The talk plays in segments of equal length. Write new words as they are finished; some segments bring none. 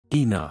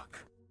Enoch.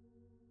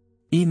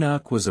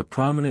 Enoch was a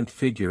prominent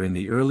figure in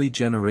the early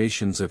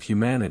generations of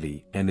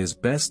humanity and is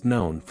best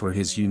known for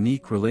his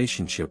unique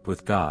relationship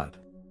with God.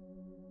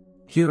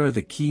 Here are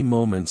the key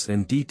moments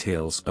and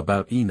details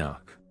about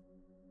Enoch.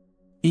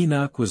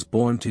 Enoch was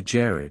born to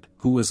Jared,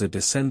 who was a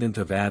descendant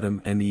of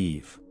Adam and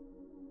Eve.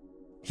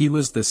 He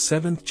was the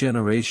seventh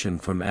generation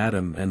from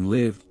Adam and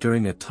lived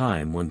during a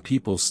time when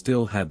people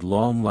still had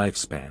long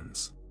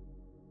lifespans.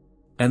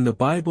 And the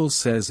Bible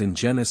says in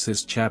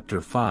Genesis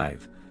chapter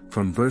 5,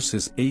 from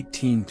verses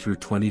 18 through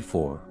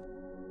 24.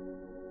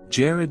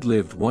 Jared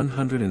lived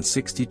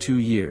 162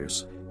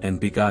 years, and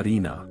begot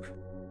Enoch.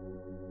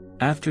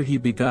 After he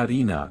begot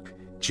Enoch,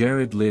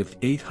 Jared lived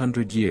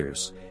 800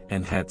 years,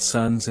 and had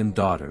sons and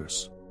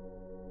daughters.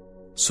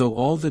 So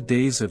all the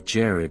days of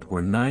Jared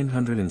were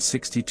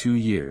 962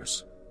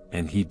 years,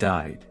 and he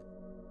died.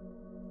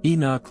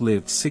 Enoch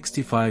lived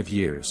 65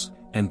 years,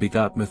 and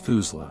begot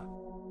Methuselah.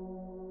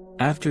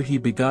 After he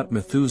begot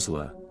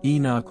Methuselah,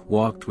 Enoch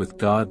walked with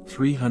God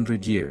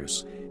 300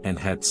 years, and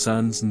had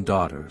sons and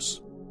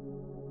daughters.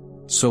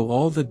 So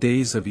all the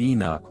days of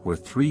Enoch were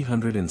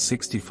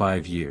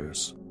 365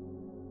 years.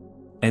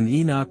 And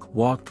Enoch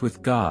walked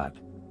with God,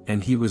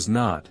 and he was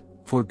not,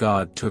 for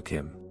God took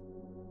him.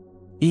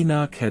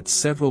 Enoch had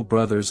several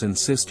brothers and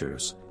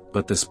sisters,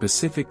 but the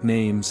specific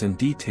names and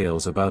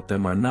details about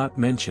them are not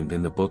mentioned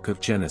in the book of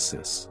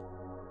Genesis.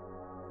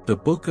 The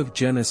book of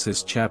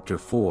Genesis chapter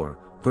 4,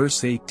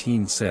 verse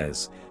 18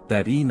 says,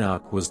 that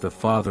Enoch was the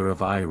father of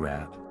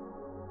Irad.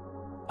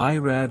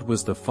 Irad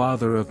was the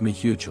father of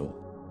Mehujael.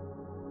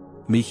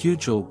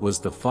 Mehujael was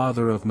the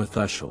father of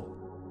Methuselah.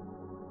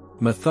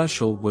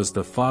 Methuselah was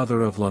the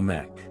father of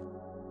Lamech.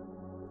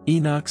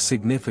 Enoch's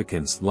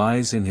significance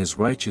lies in his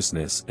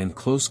righteousness and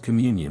close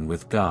communion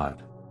with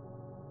God.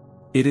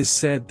 It is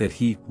said that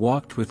he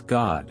walked with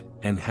God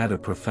and had a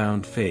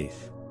profound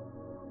faith.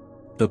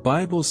 The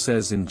Bible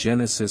says in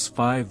Genesis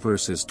 5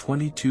 verses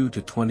 22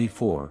 to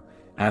 24,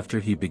 after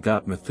he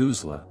begot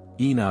Methuselah,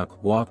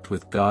 Enoch walked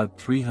with God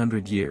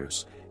 300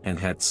 years, and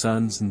had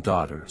sons and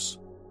daughters.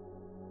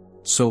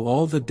 So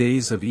all the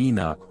days of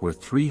Enoch were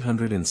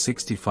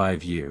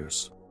 365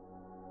 years.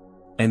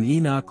 And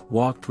Enoch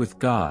walked with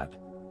God,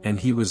 and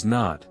he was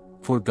not,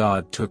 for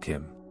God took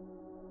him.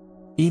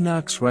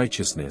 Enoch's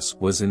righteousness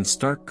was in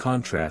stark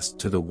contrast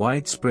to the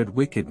widespread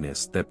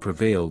wickedness that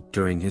prevailed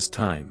during his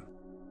time.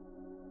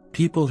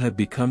 People had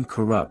become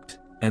corrupt,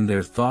 and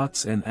their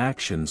thoughts and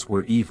actions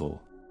were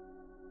evil.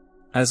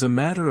 As a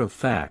matter of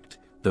fact,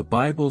 the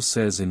Bible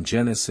says in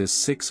Genesis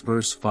 6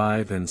 verse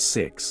 5 and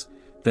 6,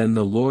 Then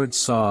the Lord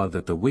saw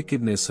that the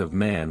wickedness of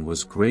man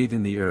was great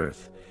in the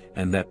earth,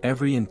 and that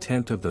every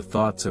intent of the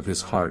thoughts of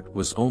his heart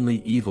was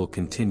only evil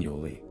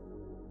continually.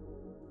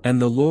 And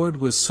the Lord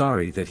was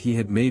sorry that he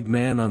had made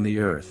man on the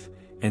earth,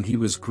 and he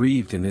was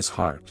grieved in his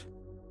heart.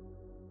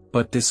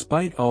 But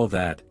despite all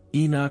that,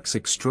 Enoch's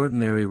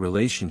extraordinary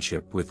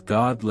relationship with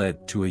God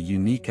led to a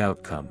unique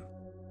outcome.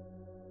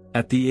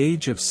 At the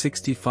age of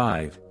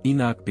 65,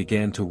 Enoch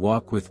began to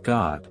walk with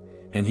God,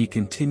 and he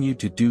continued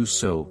to do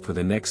so for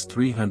the next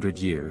 300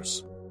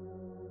 years.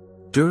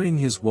 During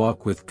his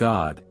walk with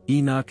God,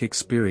 Enoch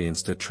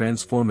experienced a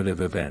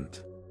transformative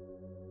event.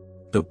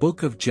 The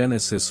book of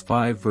Genesis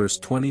 5 verse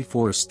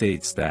 24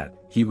 states that,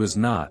 he was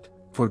not,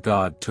 for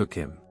God took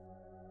him.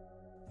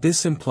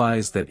 This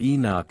implies that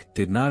Enoch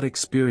did not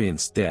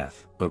experience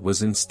death but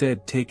was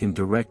instead taken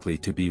directly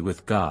to be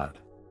with God.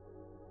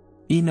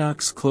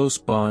 Enoch's close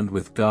bond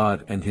with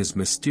God and his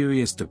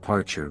mysterious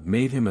departure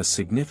made him a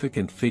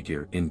significant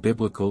figure in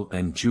biblical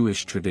and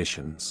Jewish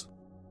traditions.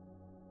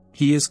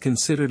 He is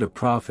considered a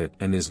prophet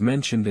and is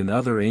mentioned in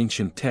other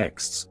ancient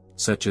texts,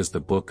 such as the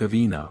Book of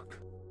Enoch.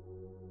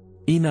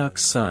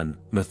 Enoch's son,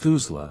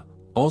 Methuselah,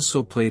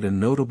 also played a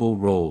notable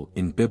role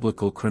in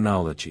biblical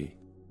chronology.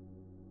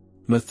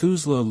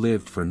 Methuselah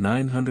lived for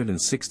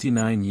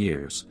 969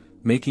 years,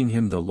 making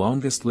him the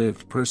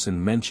longest-lived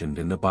person mentioned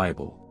in the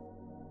Bible.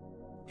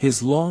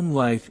 His long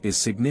life is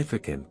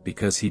significant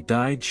because he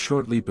died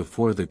shortly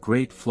before the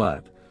Great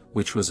Flood,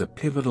 which was a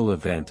pivotal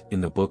event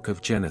in the book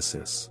of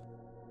Genesis.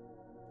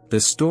 The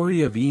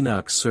story of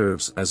Enoch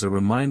serves as a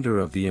reminder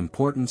of the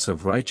importance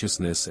of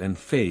righteousness and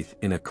faith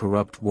in a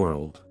corrupt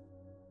world.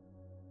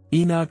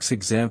 Enoch's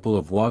example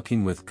of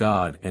walking with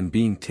God and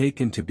being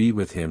taken to be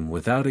with him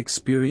without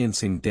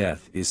experiencing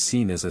death is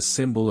seen as a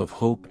symbol of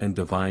hope and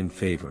divine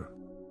favor.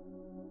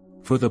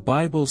 For the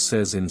Bible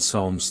says in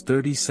Psalms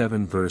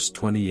 37 verse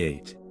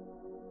 28,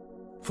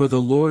 For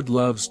the Lord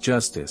loves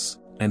justice,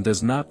 and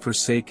does not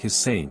forsake his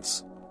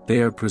saints,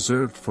 they are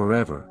preserved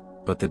forever,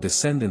 but the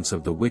descendants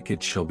of the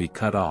wicked shall be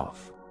cut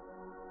off.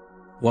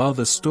 While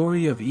the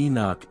story of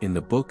Enoch in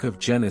the book of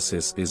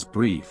Genesis is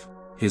brief,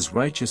 his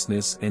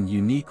righteousness and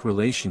unique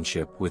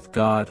relationship with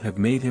God have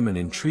made him an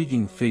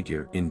intriguing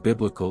figure in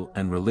biblical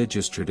and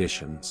religious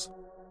traditions.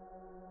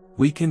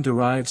 We can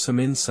derive some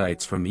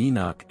insights from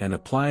Enoch and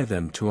apply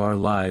them to our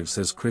lives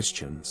as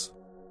Christians.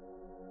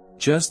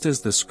 Just as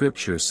the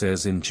scripture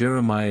says in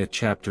Jeremiah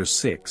chapter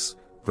 6,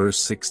 verse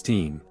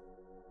 16.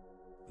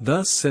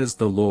 Thus says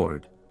the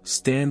Lord,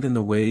 stand in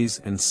the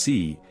ways and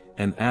see,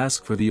 and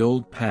ask for the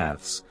old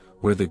paths,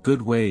 where the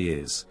good way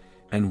is,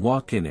 and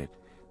walk in it,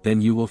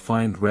 then you will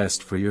find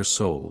rest for your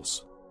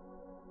souls.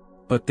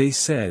 But they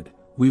said,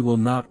 we will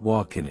not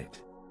walk in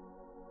it.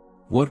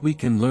 What we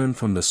can learn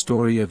from the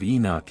story of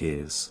Enoch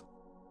is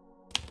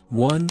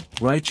 1.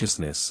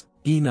 Righteousness.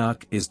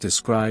 Enoch is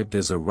described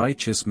as a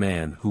righteous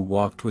man who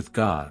walked with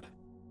God.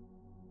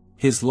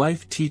 His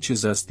life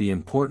teaches us the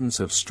importance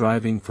of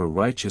striving for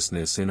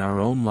righteousness in our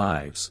own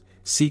lives,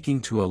 seeking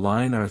to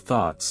align our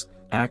thoughts,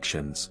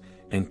 actions,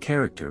 and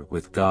character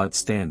with God's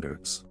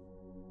standards.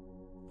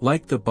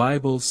 Like the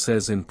Bible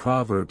says in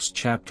Proverbs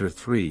chapter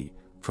 3,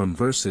 from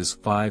verses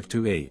 5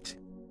 to 8.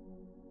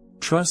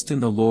 Trust in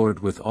the Lord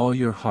with all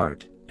your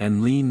heart,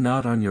 and lean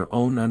not on your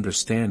own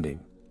understanding,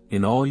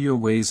 in all your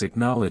ways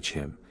acknowledge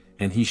him,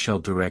 and he shall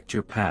direct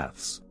your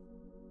paths.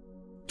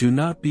 Do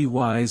not be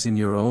wise in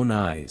your own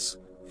eyes,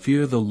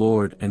 fear the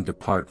Lord and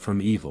depart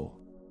from evil.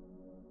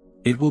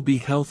 It will be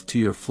health to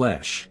your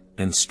flesh,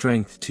 and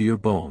strength to your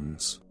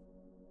bones.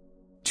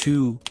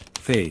 2.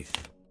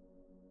 Faith.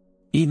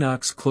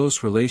 Enoch's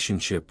close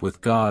relationship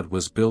with God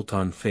was built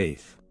on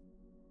faith.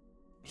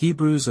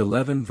 Hebrews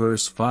 11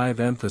 verse 5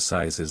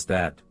 emphasizes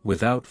that,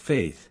 without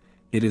faith,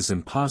 it is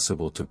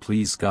impossible to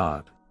please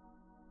God.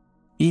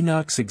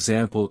 Enoch's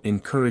example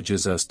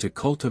encourages us to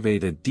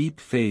cultivate a deep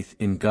faith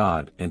in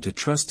God and to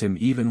trust him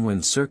even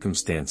when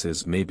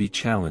circumstances may be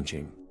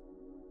challenging.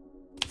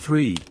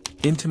 3.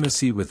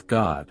 Intimacy with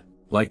God,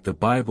 like the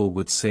Bible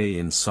would say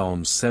in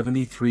Psalm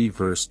 73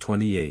 verse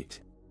 28.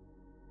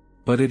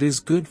 But it is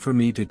good for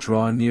me to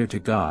draw near to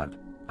God,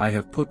 I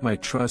have put my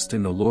trust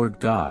in the Lord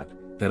God,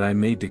 that I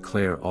may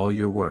declare all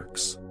your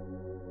works.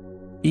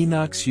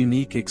 Enoch's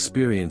unique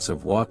experience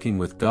of walking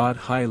with God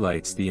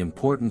highlights the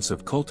importance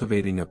of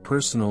cultivating a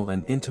personal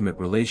and intimate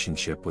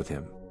relationship with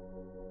him.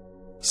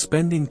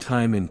 Spending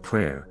time in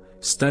prayer,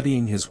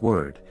 studying his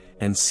word,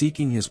 and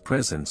seeking his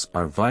presence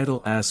are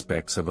vital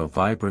aspects of a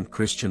vibrant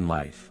Christian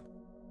life.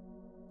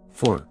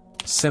 4.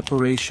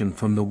 Separation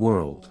from the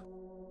world.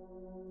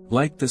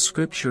 Like the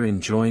scripture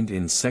enjoined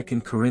in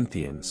 2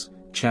 Corinthians,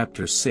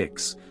 chapter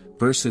 6,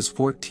 verses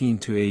 14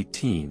 to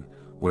 18,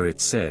 where it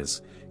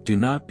says, do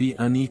not be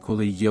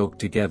unequally yoked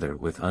together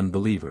with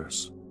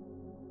unbelievers.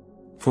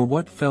 For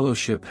what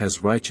fellowship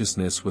has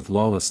righteousness with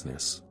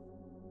lawlessness?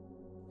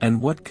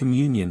 And what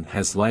communion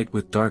has light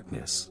with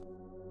darkness?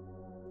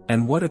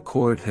 And what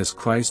accord has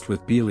Christ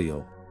with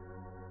Belial?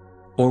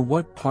 Or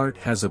what part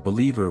has a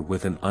believer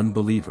with an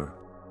unbeliever?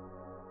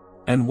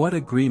 And what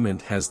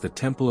agreement has the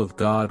temple of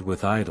God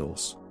with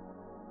idols?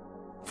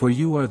 For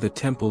you are the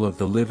temple of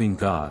the living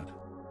God.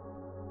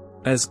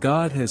 As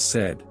God has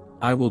said,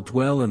 I will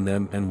dwell in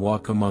them and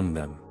walk among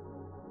them.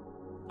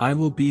 I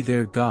will be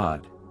their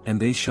God, and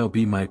they shall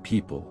be my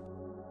people.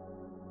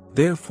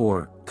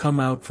 Therefore, come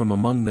out from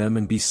among them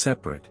and be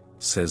separate,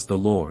 says the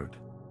Lord.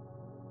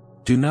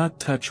 Do not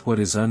touch what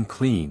is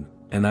unclean,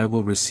 and I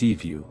will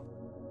receive you.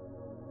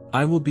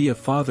 I will be a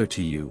father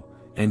to you,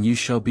 and you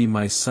shall be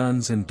my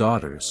sons and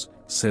daughters,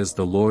 says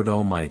the Lord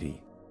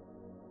Almighty.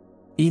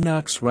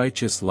 Enoch's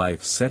righteous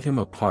life set him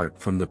apart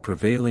from the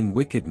prevailing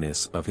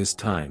wickedness of his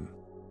time.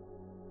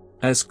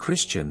 As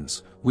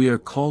Christians, we are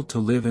called to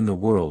live in the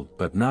world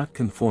but not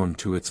conform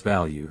to its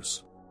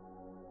values.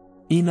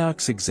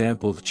 Enoch's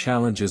example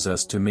challenges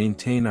us to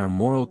maintain our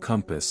moral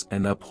compass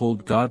and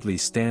uphold godly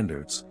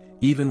standards,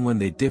 even when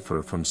they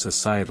differ from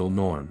societal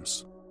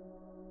norms.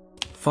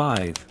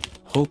 5.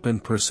 Hope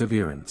and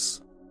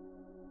perseverance.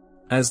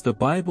 As the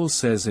Bible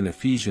says in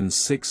Ephesians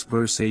 6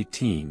 verse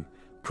 18,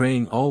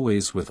 praying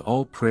always with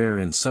all prayer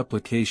and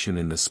supplication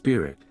in the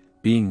Spirit,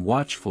 being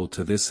watchful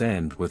to this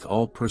end with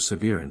all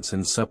perseverance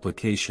and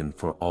supplication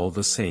for all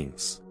the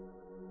saints.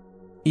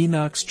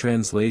 Enoch's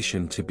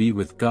translation to be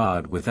with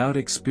God without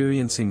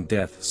experiencing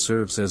death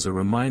serves as a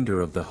reminder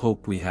of the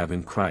hope we have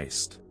in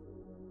Christ.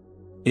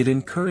 It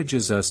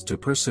encourages us to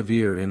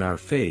persevere in our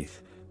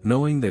faith,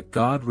 knowing that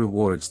God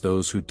rewards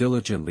those who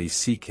diligently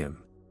seek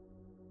him.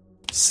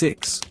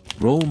 6.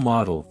 Role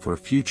model for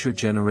future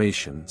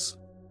generations.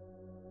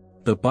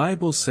 The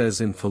Bible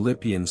says in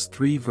Philippians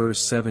 3 verse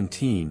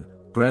 17,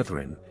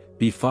 Brethren,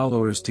 be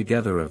followers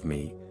together of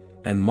me,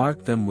 and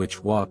mark them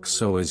which walk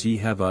so as ye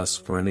have us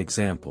for an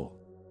example.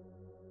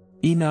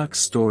 Enoch's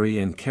story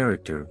and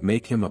character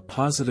make him a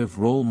positive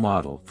role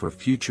model for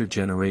future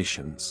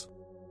generations.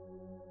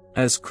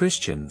 As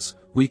Christians,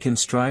 we can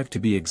strive to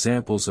be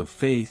examples of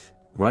faith,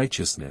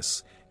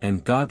 righteousness,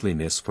 and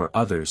godliness for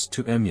others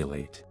to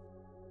emulate.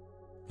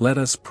 Let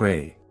us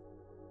pray.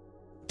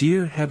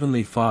 Dear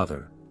Heavenly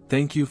Father,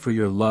 thank you for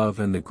your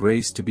love and the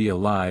grace to be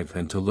alive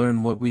and to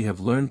learn what we have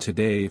learned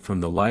today from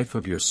the life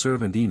of your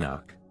servant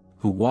Enoch,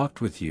 who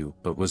walked with you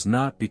but was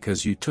not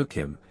because you took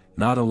him,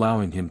 not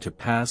allowing him to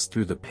pass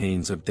through the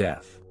pains of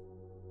death.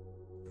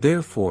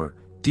 Therefore,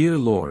 dear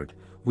Lord,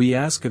 we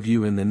ask of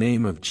you in the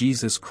name of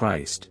Jesus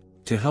Christ,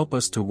 to help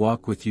us to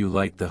walk with you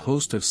like the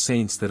host of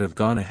saints that have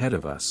gone ahead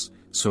of us,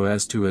 so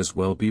as to as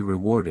well be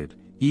rewarded,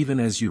 even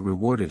as you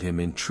rewarded him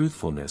in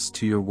truthfulness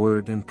to your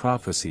word and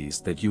prophecies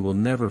that you will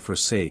never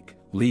forsake,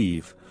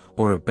 leave,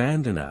 or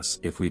abandon us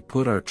if we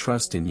put our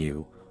trust in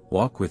you,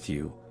 walk with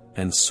you,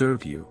 and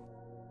serve you.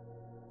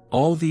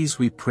 All these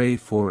we pray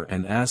for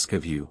and ask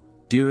of you,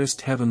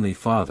 dearest Heavenly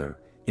Father,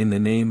 in the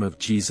name of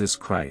Jesus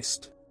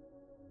Christ.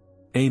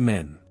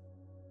 Amen.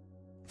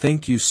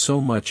 Thank you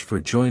so much for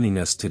joining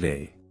us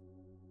today.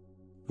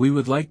 We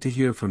would like to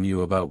hear from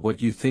you about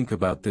what you think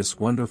about this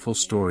wonderful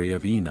story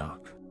of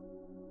Enoch.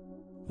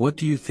 What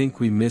do you think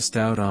we missed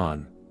out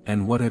on,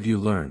 and what have you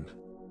learned?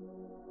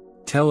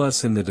 Tell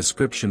us in the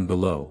description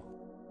below.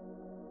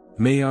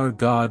 May our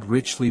God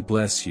richly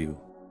bless you.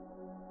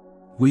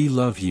 We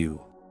love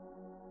you.